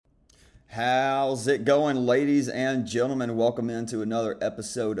How's it going, ladies and gentlemen? Welcome into another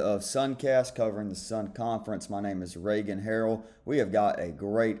episode of Suncast covering the Sun Conference. My name is Reagan Harrell. We have got a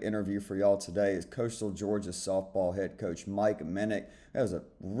great interview for y'all today. Is Coastal Georgia softball head coach Mike Minnick. That was a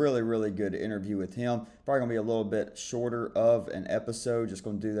really good interview with him. Probably gonna be a little bit shorter of an episode. Just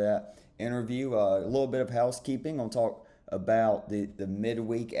gonna do that interview. A little bit of housekeeping. Gonna talk about the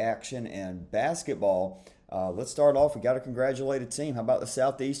midweek action and basketball. Let's start off. We got to congratulate a team. How about the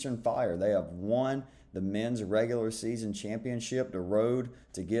Southeastern Fire? They have won the men's regular season championship. The road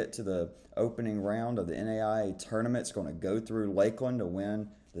to get to the opening round of the NAIA tournament is going to go through Lakeland to win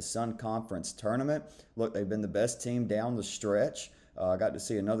the Sun Conference tournament. Look, they've been the best team down the stretch. I got to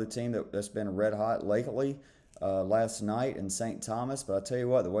see another team that's been red hot lately last night in St. Thomas. But I tell you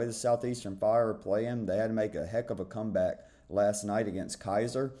what, the way the Southeastern Fire are playing, they had to make a heck of a comeback last night against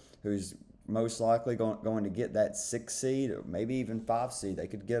Kaiser, who's most likely going to get that 6 seed or maybe even 5 seed. They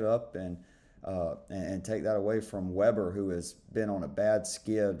could get up and take that away from Weber, who has been on a bad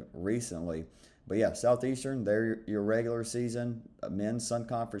skid recently. But yeah, Southeastern, they're your regular season men's Sun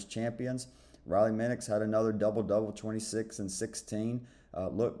Conference champions. Riley Minnick's had another double-double, 26 and 16.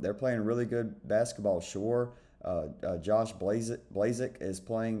 Look, they're playing really good basketball. Sure, Josh Blazik is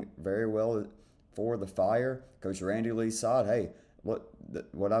playing very well for the Fire. Coach Randy Lee Sod, hey,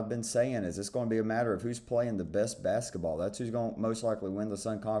 what I've been saying is it's going to be a matter of who's playing the best basketball. That's who's going to most likely win the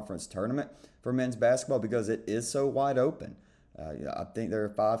Sun Conference tournament for men's basketball because it is so wide open. I think there are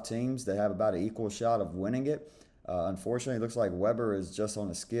 5 teams that have about an equal shot of winning it. Unfortunately, it looks like Weber is just on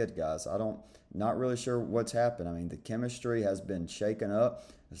a skid, guys. Not really sure what's happened. I mean, the chemistry has been shaken up.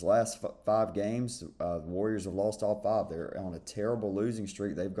 This last 5 games, the Warriors have lost all 5. They're on a terrible losing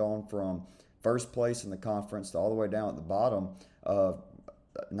streak. They've gone from first place in the conference to all the way down at the bottom of,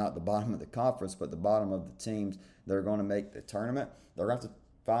 not the bottom of the conference, but the bottom of the teams that are going to make the tournament. They're going to have to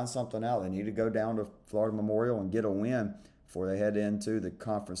find something out. They need to go down to Florida Memorial and get a win before they head into the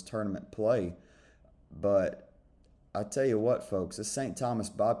conference tournament play. But I tell you what, folks, this St. Thomas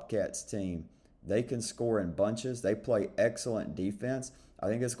Bobcats team, they can score in bunches. They play excellent defense. I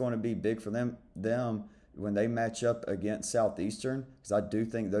think it's going to be big for them when they match up against Southeastern, because I do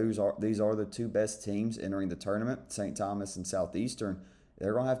think these are the 2 best teams entering the tournament, St. Thomas and Southeastern.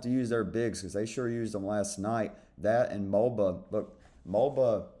 They're going to have to use their bigs because they sure used them last night. That and Mulba. Look,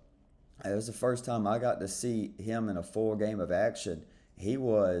 Mulba, it was the first time I got to see him in a full game of action. He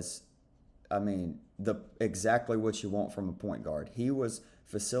was, exactly what you want from a point guard. He was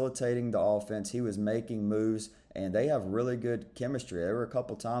facilitating the offense. He was making moves, and they have really good chemistry. There were a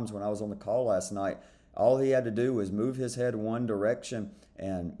couple times when I was on the call last night, all he had to do was move his head one direction,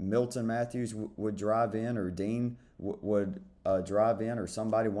 and Milton Matthews would drive in, or Dean would drive in, or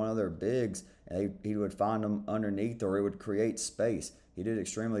somebody, one of their bigs, and he would find them underneath, or it would create space. He did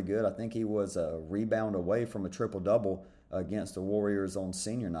extremely good. I think he was a rebound away from a triple-double against the Warriors on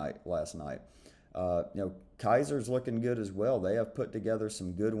senior night last night. Kaiser's looking good as well. They have put together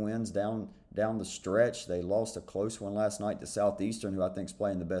some good wins down the stretch. They lost a close one last night to Southeastern, who I think is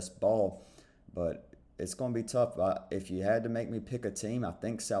playing the best ball, but it's going to be tough. If you had to make me pick a team, I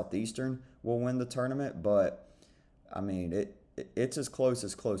think Southeastern will win the tournament. But, it's as close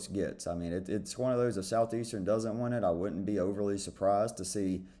gets. It's one of those, if Southeastern doesn't win it, I wouldn't be overly surprised to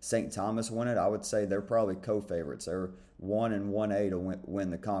see St. Thomas win it. I would say they're probably co-favorites. They're 1 and 1A to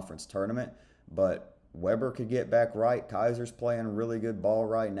win the conference tournament. But Weber could get back right. Kaiser's playing really good ball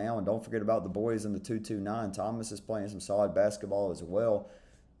right now. And don't forget about the boys in the 2-2-9. Thomas is playing some solid basketball as well.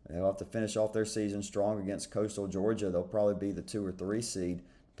 They'll have to finish off their season strong against Coastal Georgia. They'll probably be the 2 or 3 seed,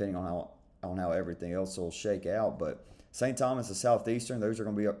 depending on how everything else will shake out. But St. Thomas and Southeastern, those are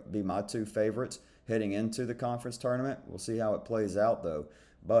going to be my 2 favorites heading into the conference tournament. We'll see how it plays out, though.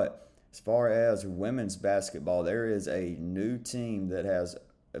 But as far as women's basketball, there is a new team that has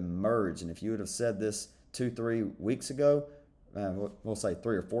emerged. And if you would have said this 2-3 weeks ago, we'll say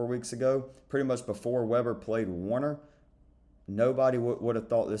 3 or 4 weeks ago, pretty much before Weber played Warner, nobody would have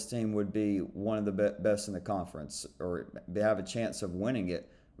thought this team would be one of the best in the conference or have a chance of winning it.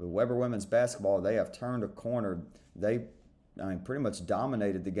 With Weber women's basketball, they have turned a corner. They pretty much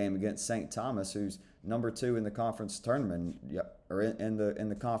dominated the game against St. Thomas, who's number 2 in the conference tournament, or in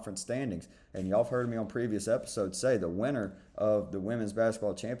the conference standings. And y'all have heard me on previous episodes say the winner of the women's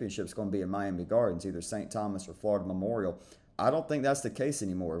basketball championship is going to be in Miami Gardens, either St. Thomas or Florida Memorial. I don't think that's the case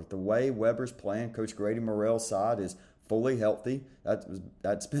anymore. With the way Weber's playing, Coach Grady Morrell's side is fully healthy.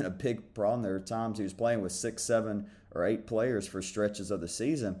 That's been a big problem. There are times he was playing with 6, 7, or 8 players for stretches of the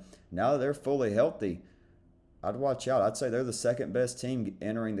season. Now that they're fully healthy, I'd watch out. I'd say they're the second best team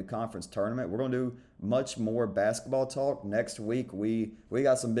entering the conference tournament. We're going to do much more basketball talk next week. We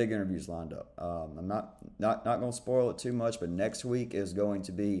got some big interviews lined up. I'm not going to spoil it too much, but next week is going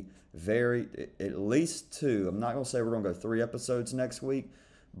to be at least two. I'm not going to say we're going to go 3 episodes next week,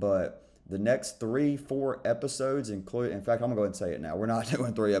 but the next 3-4 episodes include. In fact, I'm going to go ahead and say it now. We're not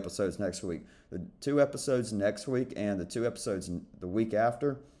doing 3 episodes next week. The 2 episodes next week and the 2 episodes the week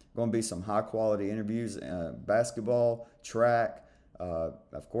after going to be some high quality interviews. Basketball, track.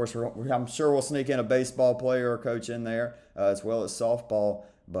 Of course, I'm sure we'll sneak in a baseball player or coach in there, as well as softball.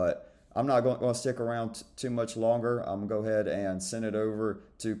 But I'm not going to stick around too much longer. I'm going to go ahead and send it over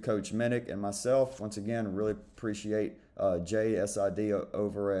to Coach Minnick and myself. Once again, really appreciate JSID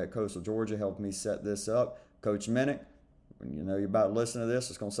over at Coastal Georgia helping me set this up. Coach Minnick, when you know you're about to listen to this,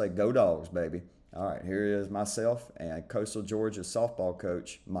 it's going to say, "Go Dogs, baby." All right, here is myself and Coastal Georgia softball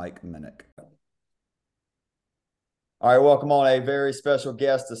coach, Mike Minnick. All right, welcome on a very special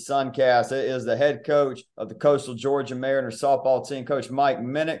guest to Suncast. It is the head coach of the Coastal Georgia Mariners softball team, Coach Mike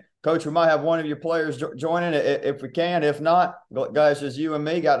Minnick. Coach, we might have one of your players joining if we can. If not, guys, just you and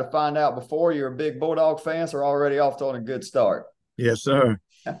me got to find out before. You're a big Bulldog fan, so we're already off to a good start. Yes, sir.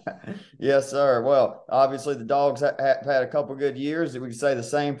 Yes, sir. Well, obviously the Dogs have had a couple good years. We can say the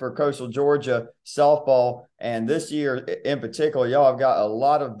same for Coastal Georgia softball. And this year in particular, y'all have got a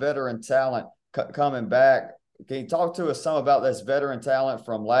lot of veteran talent coming back. Can you talk to us some about this veteran talent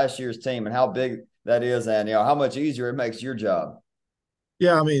from last year's team and how big that is, and how much easier it makes your job?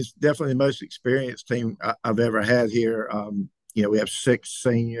 Yeah, I mean, it's definitely the most experienced team I've ever had here. We have 6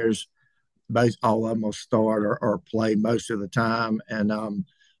 seniors. All of them will start or play most of the time. And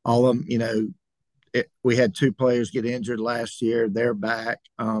all of them, we had 2 players get injured last year. They're back.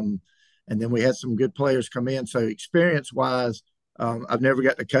 And then we had some good players come in. So experience-wise, I've never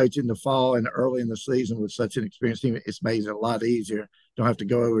got to coach in the fall and early in the season with such an experienced team. It's made it a lot easier. Don't have to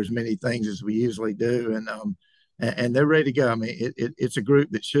go over as many things as we usually do. And they're ready to go. I mean, it's a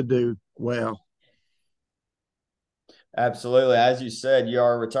group that should do well. Absolutely. As you said, you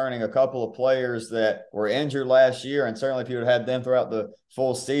are returning a couple of players that were injured last year, and certainly if you had had them throughout the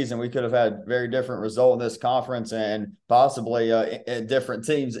full season, we could have had a very different result in this conference and possibly different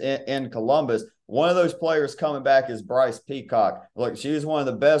teams in Columbus. One of those players coming back is Bryce Peacock. Look, she was one of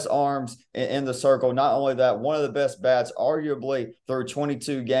the best arms in the circle. Not only that, one of the best bats, arguably through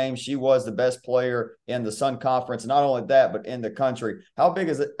 22 games. She was the best player in the Sun Conference. Not only that, but in the country. How big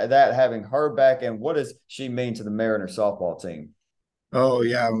is that having her back, and what does she mean to the Mariners softball team? Oh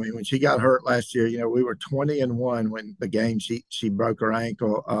yeah, I mean when she got hurt last year, we were 20-1 when the game she broke her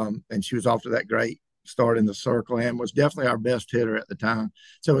ankle, and she was off to that great start in the circle and was definitely our best hitter at the time.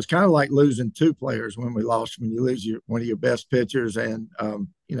 So it's kind of like losing 2 players when we lost. When you lose one of your best pitchers and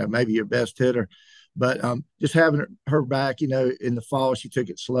maybe your best hitter, but just having her back, in the fall she took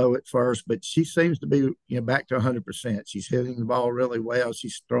it slow at first, but she seems to be back to 100%. She's hitting the ball really well.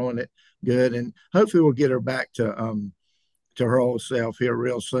 She's throwing it good, and hopefully we'll get her back to her old self here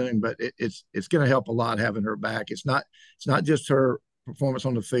real soon. But it's going to help a lot having her back. It's not just her performance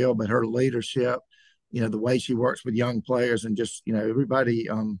on the field, but her leadership, the way she works with young players, and just, everybody,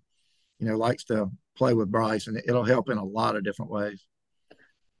 likes to play with Bryce, and it'll help in a lot of different ways.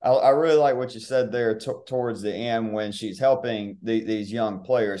 I really like what you said there towards the end when she's helping these young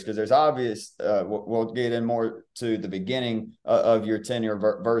players, because there's obvious, we'll get in more to the beginning of your tenure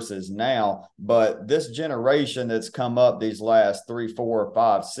versus now, but this generation that's come up these last 3, 4,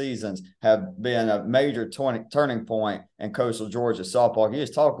 5 seasons have been a major turning point in Coastal Georgia softball. Can you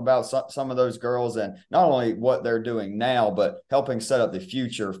just talk about some of those girls and not only what they're doing now, but helping set up the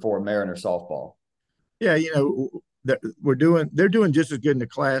future for Mariner softball? Yeah, they're doing just as good in the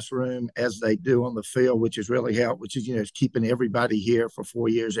classroom as they do on the field, which has really helped, which is, is keeping everybody here for 4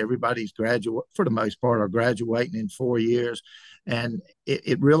 years. Everybody's for the most part, are graduating in 4 years. And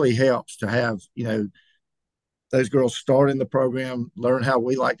it really helps to have, those girls start in the program, learn how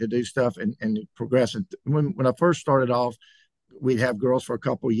we like to do stuff, and progress. And when I first started off, we'd have girls for a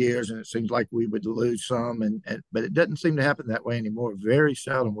couple of years, and it seems like we would lose some, but it doesn't seem to happen that way anymore. Very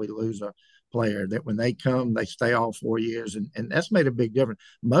seldom we lose a player. That when they come, they stay all 4 years, and that's made a big difference.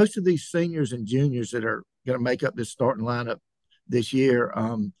 Most of these seniors and juniors that are going to make up this starting lineup this year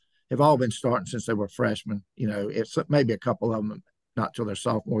have all been starting since they were freshmen. It's maybe a couple of them not till their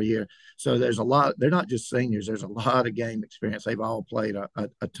sophomore year. So there's a lot. They're not just seniors. There's a lot of game experience. They've all played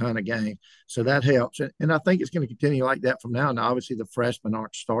a ton of games, so that helps. And I think it's going to continue like that from now. And obviously the freshmen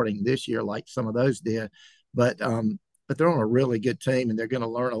aren't starting this year like some of those did, but they're on a really good team, and they're going to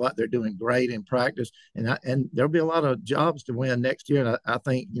learn a lot. They're doing great in practice, and there'll be a lot of jobs to win next year. And I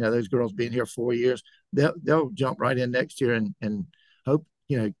think, those girls being here 4 years, they'll jump right in next year and hope,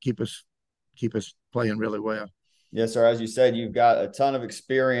 keep us playing really well. Yes, sir. As you said, you've got a ton of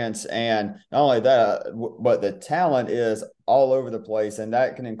experience, and not only that, but the talent is all over the place, and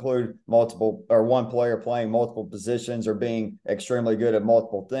that can include multiple or one player playing multiple positions or being extremely good at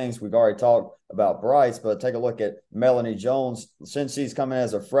multiple things. We've already talked about Bryce, but take a look at Melanie Jones. Since she's come in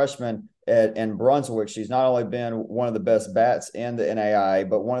as a freshman in Brunswick, she's not only been one of the best bats in the NAIA,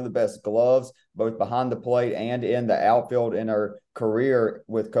 but one of the best gloves, both behind the plate and in the outfield in her career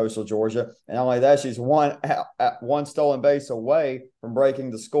with Coastal Georgia. And not only that, she's one stolen base away from breaking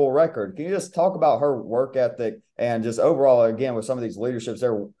the school record. Can you just talk about her work ethic and just overall, again, with some of these leaderships,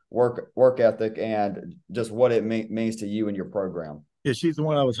 their work ethic and just what it means to you and your program? Yeah, she's the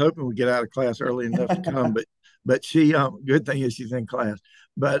one I was hoping would get out of class early enough to come, but she good thing is she's in class.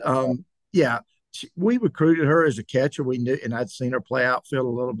 But yeah, we recruited her as a catcher. We knew, and I'd seen her play outfield a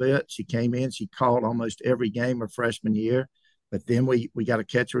little bit. She came in, she caught almost every game her freshman year. But then we got a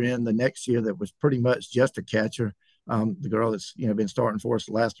catcher in the next year that was pretty much just a catcher. The girl that's been starting for us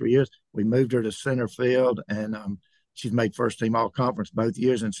the last 3 years. We moved her to center field, and she's made first team all conference both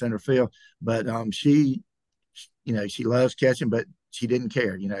years in center field. But she loves catching, but she didn't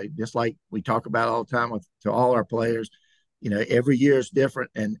care. Just like we talk about all the time to all our players. Every year is different,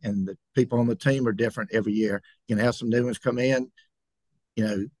 and the people on the team are different every year. You can have some new ones come in.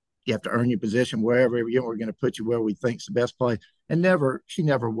 You have to earn your position wherever every year. We're going to put you where we think's the best play. And she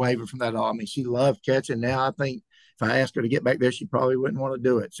never wavered from that at all. I mean, she loved catching. Now I think if I asked her to get back there, she probably wouldn't want to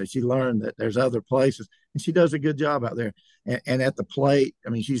do it. So she learned that there's other places, and she does a good job out there. And at the plate, I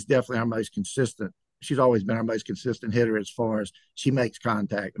mean, she's definitely our most consistent. She's always been our most consistent hitter as far as she makes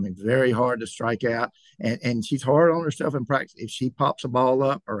contact. I mean, very hard to strike out, and she's hard on herself in practice. If she pops a ball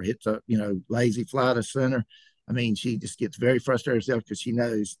up or hits a lazy fly to center, I mean, she just gets very frustrated herself because she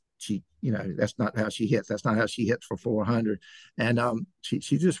knows that's not how she hits. That's not how she hits for 400. And she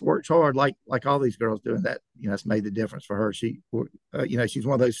just works hard like all these girls doing that. That's made the difference for her. She's one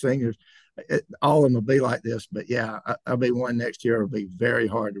of those singers. All of them will be like this, but yeah, I'll be one next year. It'll be very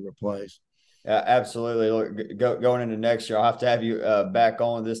hard to replace. Absolutely. Look, going into next year, I'll have to have you back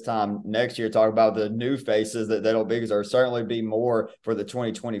on this time next year, talk about the new faces that'll be, because there'll certainly be more for the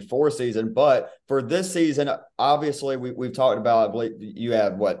 2024 season. But for this season, obviously, we've talked about, I believe you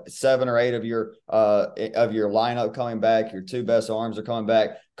have, 7 or 8 of your lineup coming back. Your 2 best arms are coming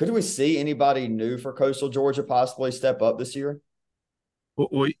back. Could we see anybody new for Coastal Georgia possibly step up this year?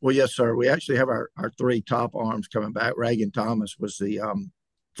 Well, yes, sir. We actually have our 3 top arms coming back. Reagan Thomas was the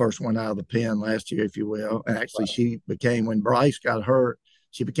first one out of the pen last year, if you will. And actually, she became, when Bryce got hurt,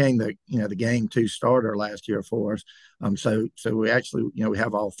 she became the game 2 starter last year for us. So we actually we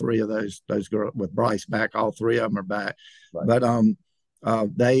have all 3 of those girls with Bryce back. All 3 of them are back. Right. But I'm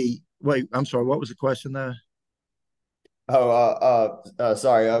sorry, what was the question there?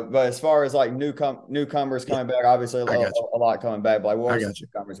 Sorry. But as far as like newcomers coming back, obviously a lot coming back. But like, what are some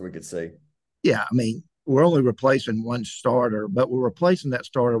newcomers we could see? Yeah, I mean, we're only replacing 1 starter, but we're replacing that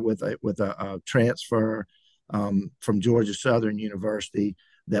starter with a transfer from Georgia Southern University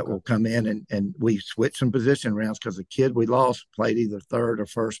that will come in, and we switched some position rounds because the kid we lost played either third or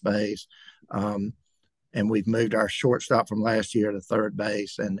first base. And we've moved our shortstop from last year to third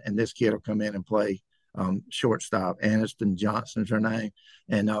base, and this kid will come in and play shortstop. Aniston Johnson's her name,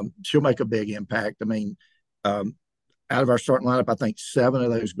 and she'll make a big impact. I mean, out of our starting lineup, I think 7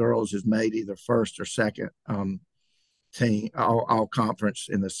 of those girls has made either first or second team all conference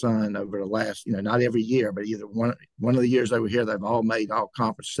in the Sun over the last, not every year, but either one of the years over here, they've all made all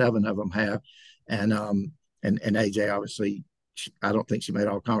conference. 7 of them have, and AJ, obviously, I don't think she made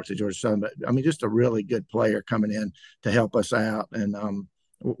all conference at Georgia Southern, but I mean, just a really good player coming in to help us out, and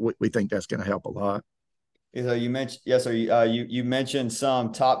we think that's going to help a lot. So you mentioned, yes, sir. You mentioned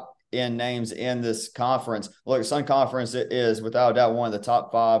some top end names in this conference. Look, Sun Conference is without a doubt one of the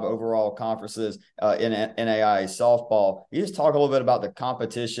top 5 overall conferences in NAIA softball. You just talk a little bit about the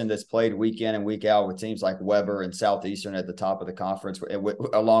competition that's played week in and week out with teams like Weber and Southeastern at the top of the conference,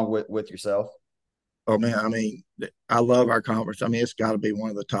 along with yourself. Oh man, I mean, I love our conference. I mean, it's got to be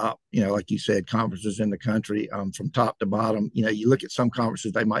one of the top, like you said, conferences in the country, from top to bottom. You look at some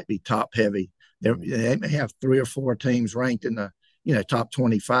conferences, they might be top heavy. They may have 3 or 4 teams ranked in the top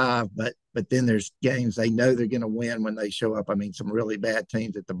 25, but then there's games they know they're going to win when they show up. I mean, some really bad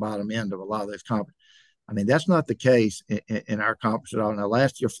teams at the bottom end of a lot of those conferences. I mean, that's not the case in our conference at all. Now,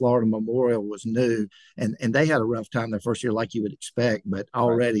 last year, Florida Memorial was new, and they had a rough time their first year, like you would expect. But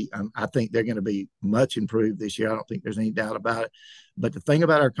already, I think they're going to be much improved this year. I don't think there's any doubt about it. But the thing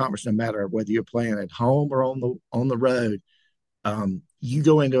about our conference, no matter whether you're playing at home or on the road, you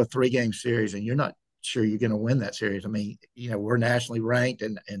go into a 3-game series and you're not sure you're going to win that series. I mean, we're nationally ranked,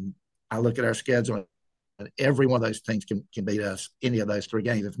 and I look at our schedule, and every one of those teams can beat us any of those three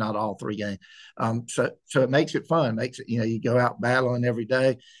games, if not all three games. So it makes it fun. It makes it, you go out battling every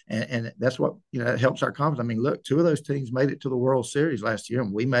day, and that's what, it helps our confidence. I mean, look, two of those teams made it to the World Series last year,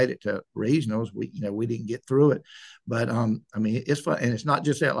 and we made it to regionals. We didn't get through it, but I mean, it's fun, and it's not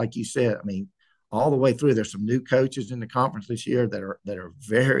just that, like you said. I mean, all the way through, there's some new coaches in the conference this year that are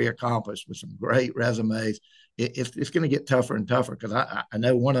very accomplished with some great resumes. It's going to get tougher and tougher, because I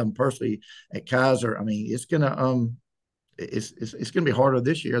know one of them personally at Kaiser. I mean, it's going to be harder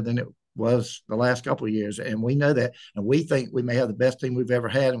this year than it was the last couple of years, and we know that, and we think we may have the best team we've ever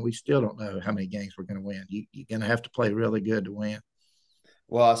had, and we still don't know how many games we're going to win. You're going to have to play really good to win.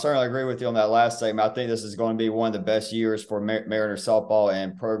 Well, I certainly agree with you on that last statement. I think this is going to be one of the best years for Mariner softball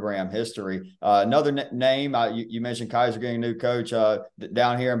and program history. Another name, you mentioned Kaiser getting a new coach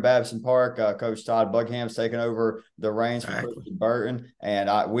down here in Babson Park. Coach Todd Buckham's taking over the reins from Christian Burton, and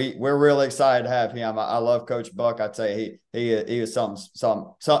we're really excited to have him. I love Coach Buck. I tell you, he is something.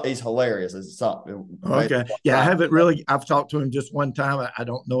 He's hilarious. It's something. Okay, yeah, I've talked to him just one time. I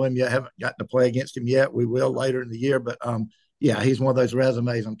don't know him yet. Haven't gotten to play against him yet. We will later in the year, but yeah, he's one of those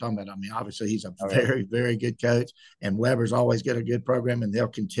resumes I'm talking about. I mean, obviously, he's a very, very good coach, and Weber's always got a good program, and they'll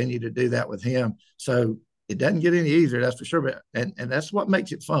continue to do that with him. So it doesn't get any easier, that's for sure. But and that's what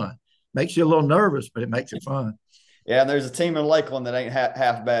makes it fun. Makes you a little nervous, but it makes it fun. Yeah, and there's a team in Lakeland that ain't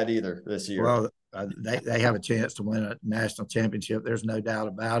half bad either this year. Well, they have a chance to win a national championship. There's no doubt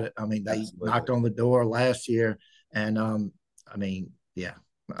about it. I mean, they knocked on the door last year, and I mean, yeah,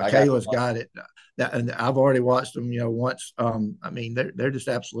 Kayla's got it. And I've already watched them, once. I mean, they're just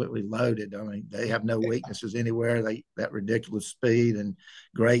absolutely loaded. I mean, they have no weaknesses anywhere. That ridiculous speed and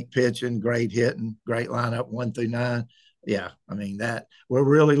great pitching, great hitting, great lineup 1 through 9. Yeah, I mean, that we're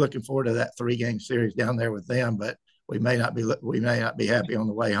really looking forward to that 3-game series down there with them. But we may not be happy on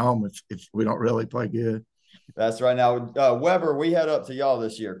the way home if we don't really play good. That's right. Now, Weber, we head up to y'all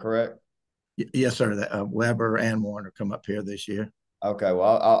this year, correct? Yes, sir. Weber and Warner come up here this year. Okay,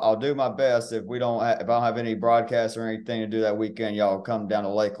 well, I'll do my best. If I don't have any broadcasts or anything to do that weekend, y'all come down to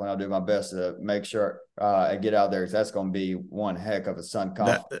Lakeland. I'll do my best to make sure I get out there, because that's going to be one heck of a Sun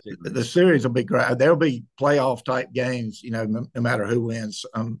Conference. The series will be great. There'll be playoff type games, no matter who wins.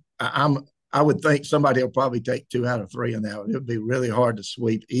 I would think somebody will probably take 2 out of 3 in that one. It would be really hard to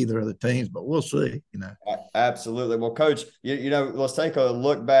sweep either of the teams, but we'll see. Absolutely. Well, Coach, let's take a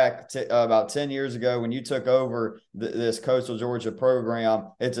look back to about 10 years ago when you took over this Coastal Georgia program.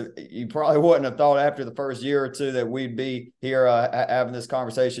 You probably wouldn't have thought after the first year or two that we'd be here having this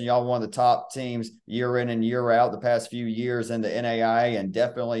conversation. Y'all one of the top teams year in and year out the past few years in the NAIA and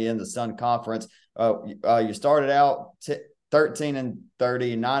definitely in the Sun Conference. You started out 13-30,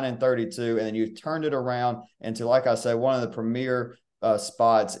 9-32, and then you turned it around into, like I said, one of the premier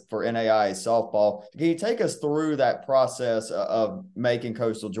spots for NAIA softball. Can you take us through that process of making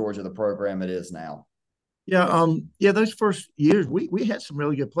Coastal Georgia the program it is now? Yeah, those first years we had some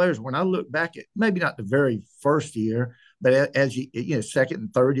really good players. When I look back at maybe not the very first year, but as second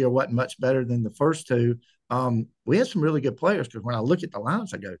and third year wasn't much better than the first two. We had some really good players, because when I look at the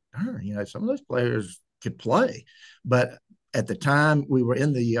lineups, I go, darn, some of those players could play, but at the time, we were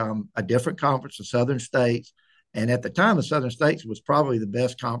in a different conference, the Southern States, and at the time, the Southern States was probably the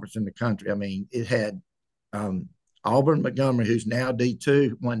best conference in the country. I mean, it had Auburn Montgomery, who's now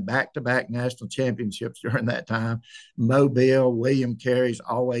D2, won back-to-back national championships during that time. Mobile, William Cary's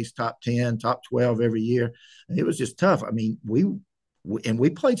always top 10, top 12 every year. And it was just tough. I mean, we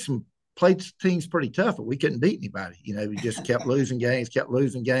played teams pretty tough, but we couldn't beat anybody. We just kept losing games.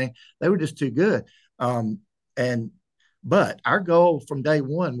 They were just too good. But our goal from day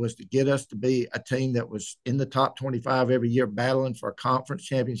one was to get us to be a team that was in the top 25 every year, battling for a conference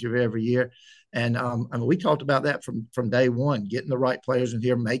championship every year. And we talked about that from day one, getting the right players in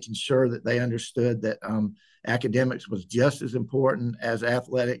here, making sure that they understood that academics was just as important as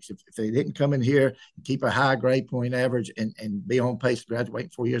athletics. If they didn't come in here and keep a high grade point average and be on pace to graduate in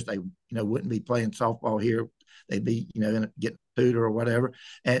 4 years, they wouldn't be playing softball here. They'd be getting tutor or whatever.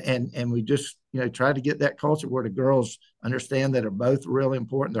 And we just try to get that culture where the girls understand that are both really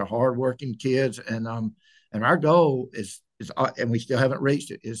important. They're hardworking kids, and our goal is and we still haven't reached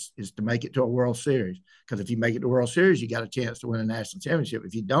it, is to make it to a World Series. Because if you make it to a World Series, you got a chance to win a national championship.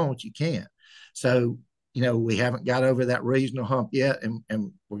 If you don't, you can't. So we haven't got over that regional hump yet, and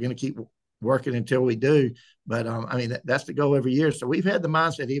we're going to keep working until we do. But that's the goal every year. So we've had the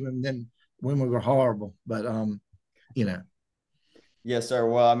mindset even then when we were horrible, but Yes, sir.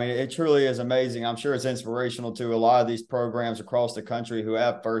 Well, I mean, it truly is amazing. I'm sure it's inspirational to a lot of these programs across the country who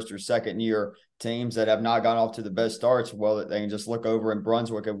have first or second year teams that have not gone off to the best starts. Well, that they can just look over in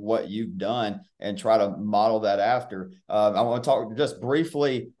Brunswick at what you've done and try to model that after. I want to talk just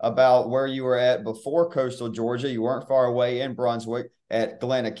briefly about where you were at before Coastal Georgia. You weren't far away in Brunswick at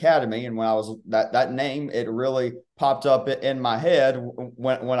Glen Academy, and when I was that name, it really popped up in my head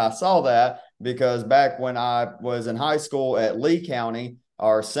when I saw that, because back when I was in high school at Lee County,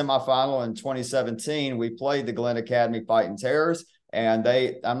 our semifinal in 2017, we played the Glen Academy Fighting Terrors, and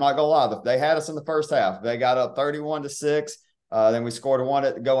I'm not gonna lie, they had us in the first half. They got up 31-6. Then we scored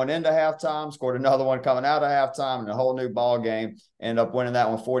one going into halftime, scored another one coming out of halftime, and a whole new ball game. Ended up winning that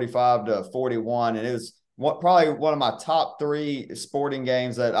one 45-41, and it was probably one of my top three sporting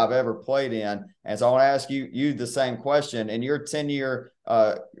games that I've ever played in. And so I want to ask you the same question. In your 10-year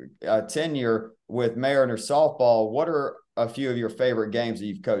tenure with Mariner softball, what are a few of your favorite games that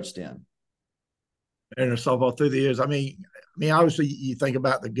you've coached in? And softball through the years. I mean, obviously you think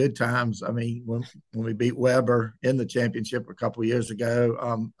about the good times. I mean, when we beat Weber in the championship a couple of years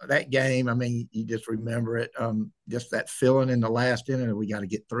ago, that game, I mean, you just remember it. Just that feeling in the last inning, we got to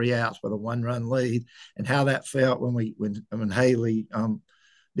get 3 outs with a 1-run lead, and how that felt when Haley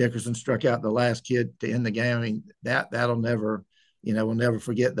Dickerson struck out the last kid to end the game. I mean, that'll never. We'll never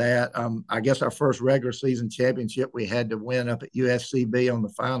forget that. I guess our first regular season championship, we had to win up at USCB on the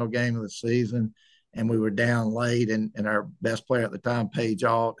final game of the season, and we were down late, and our best player at the time, Paige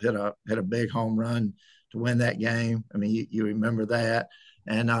Alt, hit a big home run to win that game. I mean, you remember that.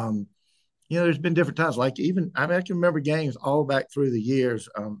 And there's been different times. Like I can remember games all back through the years.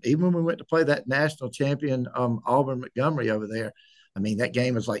 Even when we went to play that national champion Auburn Montgomery over there. I mean, that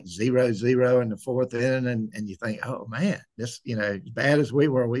game was like 0-0 in the fourth inning, and you think, oh man, this, as bad as we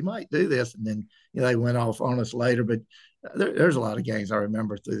were, we might do this. And then they went off on us later. But there's a lot of games I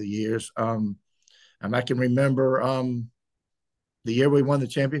remember through the years. And I can remember the year we won the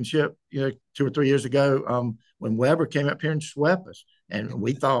championship, 2 or 3 years ago, when Weber came up here and swept us. And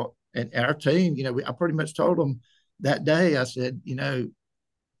we thought, and our team, I pretty much told them that day, I said,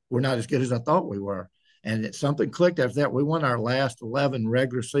 we're not as good as I thought we were. And something clicked after that. We won our last 11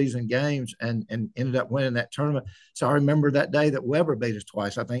 regular season games and ended up winning that tournament. So I remember that day that Weber beat us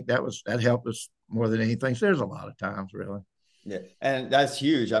twice. I think that helped us more than anything. So there's a lot of times, really. Yeah, and that's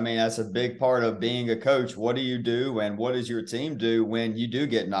huge. I mean, that's a big part of being a coach. What do you do, and what does your team do when you do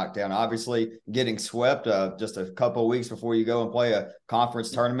get knocked down? Obviously, getting swept just a couple of weeks before you go and play a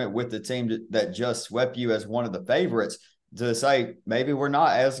conference tournament with the team that just swept you as one of the favorites, to say maybe we're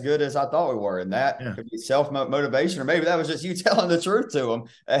not as good as I thought we were, and that could be self motivation, or maybe that was just you telling the truth to them.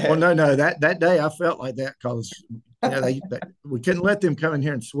 Well, no, that day I felt like that because we couldn't let them come in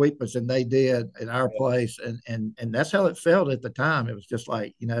here and sweep us, and they did at our place, and that's how it felt at the time. It was just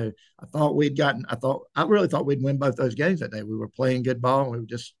like, I really thought we'd win both those games that day. We were playing good ball, and we were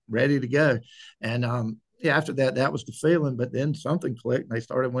just ready to go. And after that was the feeling. But then something clicked, and they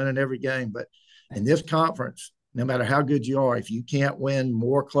started winning every game. But in this conference, no matter how good you are, if you can't win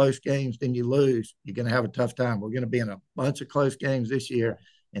more close games than you lose, you're going to have a tough time. We're going to be in a bunch of close games this year.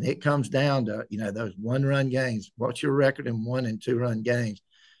 And it comes down to, those 1-run games. What's your record in 1- and 2-run games?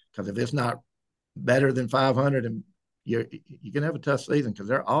 Because if it's not better than 500, and you're going to have a tough season, because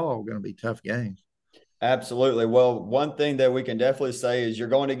they're all going to be tough games. Absolutely. Well, one thing that we can definitely say is you're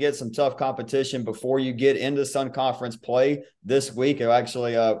going to get some tough competition before you get into Sun Conference play this week.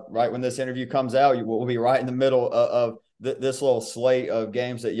 Actually, right when this interview comes out, we'll be right in the middle of this little slate of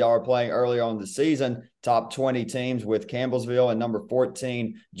games that y'all are playing early on in the season. Top 20 teams with Campbellsville, and number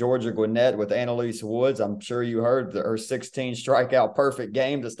 14, Georgia Gwinnett with Annalise Woods. I'm sure you heard her 16 strikeout perfect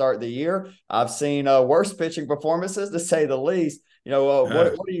game to start the year. I've seen worse pitching performances, to say the least.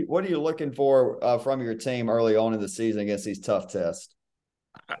 What are you looking for from your team early on in the season against these tough tests?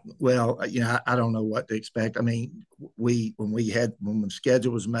 Well, I don't know what to expect. I mean, when the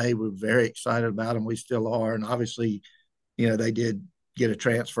schedule was made, we were very excited about them. We still are, and obviously, they did get a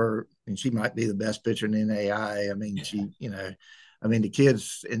transfer, and she might be the best pitcher in the NAI. I mean, the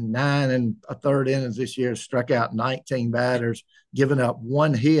kids in 9 1/3 innings this year struck out 19 batters, giving up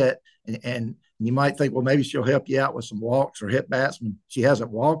 1 hit, and you might think, well, maybe she'll help you out with some walks or hit batsmen. She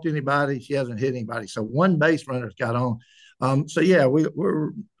hasn't walked anybody. She hasn't hit anybody. So 1 base runner's got on.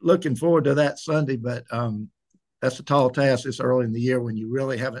 We're looking forward to that Sunday, but that's a tall task this early in the year when you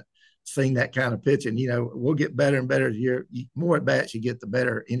really haven't seen that kind of pitching. We'll get better and better as year. More at bats you get, the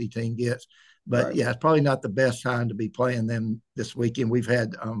better any team gets. But right. It's probably not the best time to be playing them this weekend. We've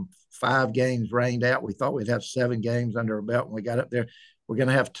had 5 games rained out. We thought we'd have 7 games under our belt when we got up there. We're going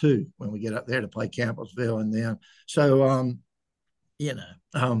to have 2 when we get up there to play Campbellsville and them. So, you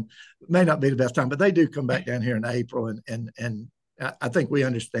know, may not be the best time, but they do come back down here in April, and I think we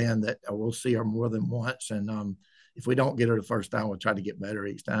understand that we'll see her more than once, and if we don't get her the first time, we'll try to get better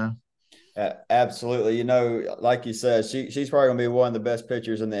each time. Absolutely. Like you said, she's probably going to be one of the best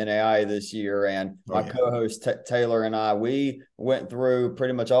pitchers in the NAIA this year. And Oh my yeah, co-host Taylor and I, we went through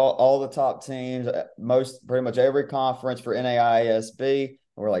pretty much all the top teams, pretty much every conference for NAISB. And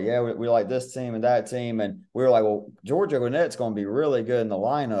we're like, yeah, we like this team and that team. And we were like, well, Georgia Gwinnett's going to be really good in the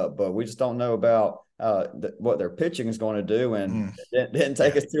lineup, but we just don't know about what their pitching is going to do. And it didn't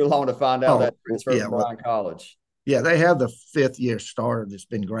take yeah. us too long to find out that transfer Yeah. from Well, Bryan College. yeah, they have the fifth-year starter that's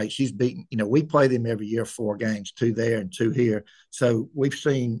been great. She's beaten, we play them every year, 4 games, 2 there and 2 here. So we've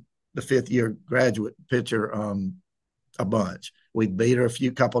seen the fifth-year graduate pitcher a bunch. We beat her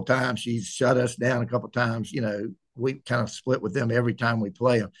a couple times. She's shut us down a couple times. We kind of split with them every time we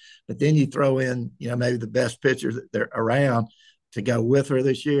play them. But then you throw in, maybe the best pitchers that they're around to go with her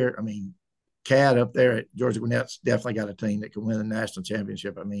this year. I mean, Cat up there at Georgia Gwinnett's definitely got a team that can win the national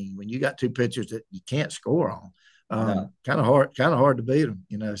championship. I mean, when you got 2 pitchers that you can't score on, No, kind of hard to beat them.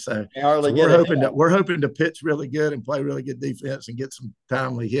 So, they hardly so get it. we're hoping to pitch really good and play really good defense and get some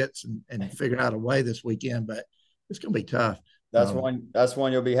timely hits and figure out a way this weekend. But it's going to be tough. That's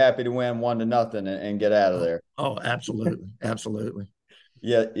one you'll be happy to win 1-0 and get out of there. Oh, absolutely, absolutely.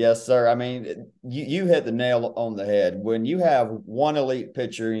 Yeah, yes, sir. I mean, you hit the nail on the head. When you have one elite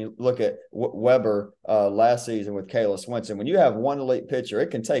pitcher, you look at Weber last season with Kayla Swinson. When you have one elite pitcher, it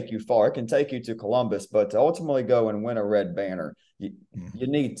can take you far. It can take you to Columbus, but to ultimately go and win a Red Banner, you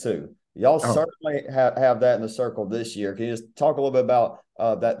need to. Y'all certainly have that in the circle this year. Can you just talk a little bit about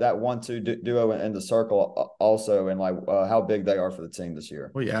that 1-2 duo in the circle also, and like how big they are for the team this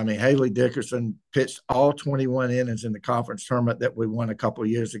year? Well, yeah, I mean, Haley Dickerson pitched all 21 innings in the conference tournament that we won a couple of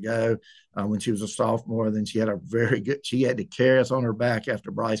years ago when she was a sophomore. Then she had she had to carry us on her back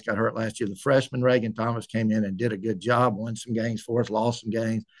after Bryce got hurt last year. The freshman Reagan Thomas came in and did a good job, won some games for us, lost some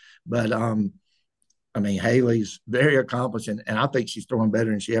games. But I mean, Haley's very accomplished, and I think she's throwing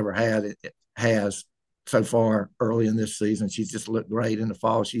better than she ever has so far early in this season. She's just looked great in the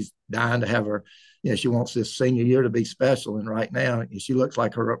fall. She's dying to have her, she wants this senior year to be special. And right now, she looks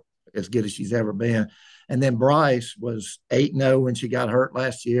like her as good as she's ever been. And then Bryce was 8-0 when she got hurt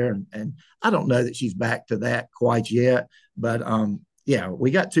last year. And I don't know that she's back to that quite yet. But yeah,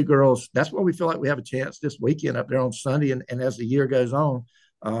 we got 2 girls. That's why we feel like we have a chance this weekend up there on Sunday. And as the year goes on,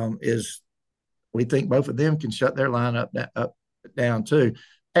 is we think both of them can shut their lineup down too.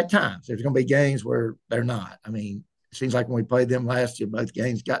 At times, there's going to be games where they're not. I mean, it seems like when we played them last year, both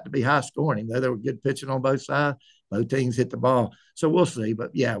games got to be high scoring. Though they were good pitching on both sides, both teams hit the ball. So we'll see.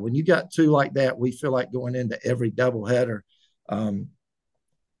 But yeah, when you got 2 like that, we feel like going into every doubleheader, if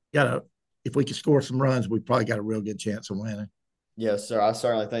we can score some runs, we probably got a real good chance of winning. Yes, sir. I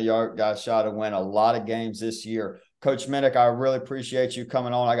certainly think y'all got a shot to win a lot of games this year. Coach Minnick, I really appreciate you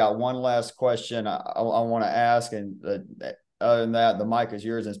coming on. I got one last question I want to ask, and other than that, the mic is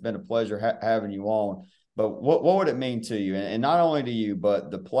yours. And it's been a pleasure having you on. But what would it mean to you, and not only to you,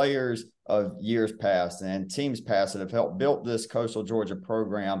 but the players of years past and teams past that have helped build this Coastal Georgia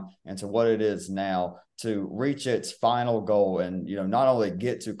program into what it is now, to reach its final goal and, not only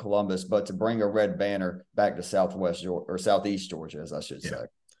get to Columbus, but to bring a red banner back to Southwest or Southeast Georgia, as I should say?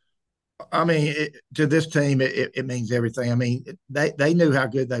 I mean, to this team, it means everything. I mean, they knew how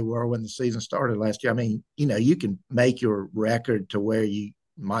good they were when the season started last year. I mean, you can make your record to where you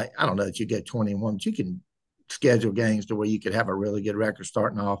might, I don't know that you get 21, but you can schedule games to where you could have a really good record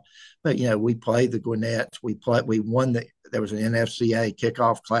starting off. But, we played the Gwinnettes. We won there was an NFCA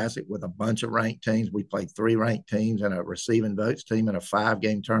kickoff classic with a bunch of ranked teams. We played 3 ranked teams and a receiving votes team in a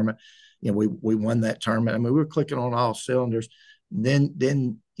 5-game tournament. We won that tournament. I mean, we were clicking on all cylinders. Then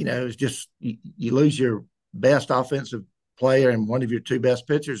it's just you lose your best offensive player and one of your 2 best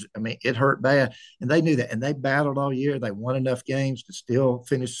pitchers. I mean, it hurt bad, and they knew that, and they battled all year. They won enough games to still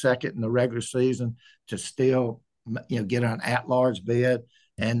finish second in the regular season, to still get an at-large bid.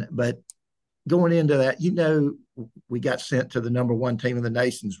 But going into that, we got sent to the number 1 team in the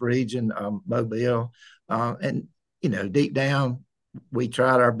nation's region, Mobile, and deep down we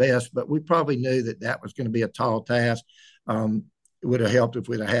tried our best, but we probably knew that was going to be a tall task. It would have helped if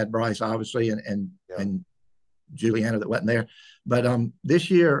we'd have had Bryce, obviously, and Juliana that wasn't there. But this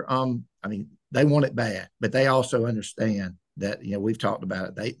year, I mean, they want it bad, but they also understand that, we've talked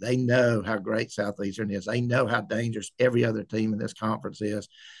about it. They know how great Southeastern is. They know how dangerous every other team in this conference is.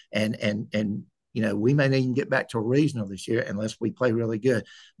 And we may not even get back to a regional this year unless we play really good.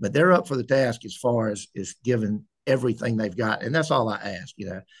 But they're up for the task as far as giving everything they've got. And that's all I ask,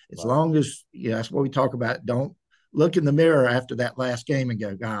 as long as, that's what we talk about. Don't look in the mirror after that last game and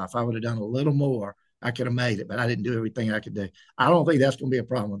go, God, if I would have done a little more, I could have made it, but I didn't do everything I could do. I don't think that's going to be a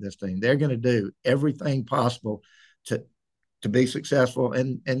problem with this team. They're going to do everything possible to be successful,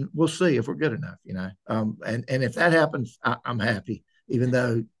 and we'll see if we're good enough, and if that happens, I'm happy, even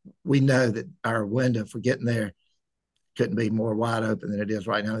though we know that our window for getting there couldn't be more wide open than it is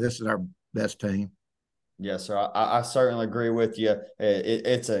right now. This is our best team. Yes, sir. I certainly agree with you.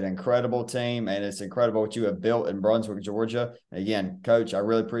 It's an incredible team, and it's incredible what you have built in Brunswick, Georgia. And again, Coach, I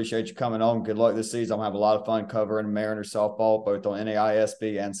really appreciate you coming on. Good luck this season. I'm going to have a lot of fun covering Mariners softball, both on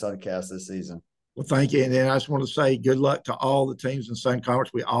NAISB and Suncast this season. Well, thank you. And then I just want to say good luck to all the teams in Sun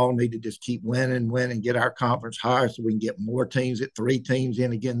Conference. We all need to just keep winning, get our conference higher so we can get more teams, get 3 teams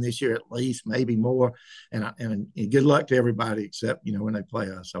in again this year at least, maybe more. And good luck to everybody except, when they play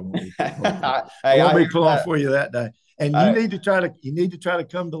us. I won't be pulling for you that day. And you need to try to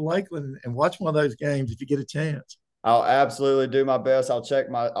come to Lakeland and watch one of those games if you get a chance. I'll absolutely do my best. I'll check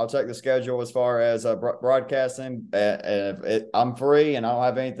the schedule as far as broadcasting. If I'm free and I don't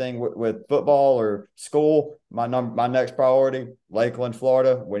have anything with football or school, my next priority, Lakeland,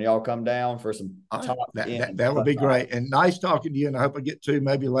 Florida. When y'all come down for some time, that would be great. And nice talking to you. And I hope I get to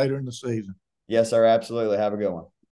maybe later in the season. Yes, sir. Absolutely. Have a good one.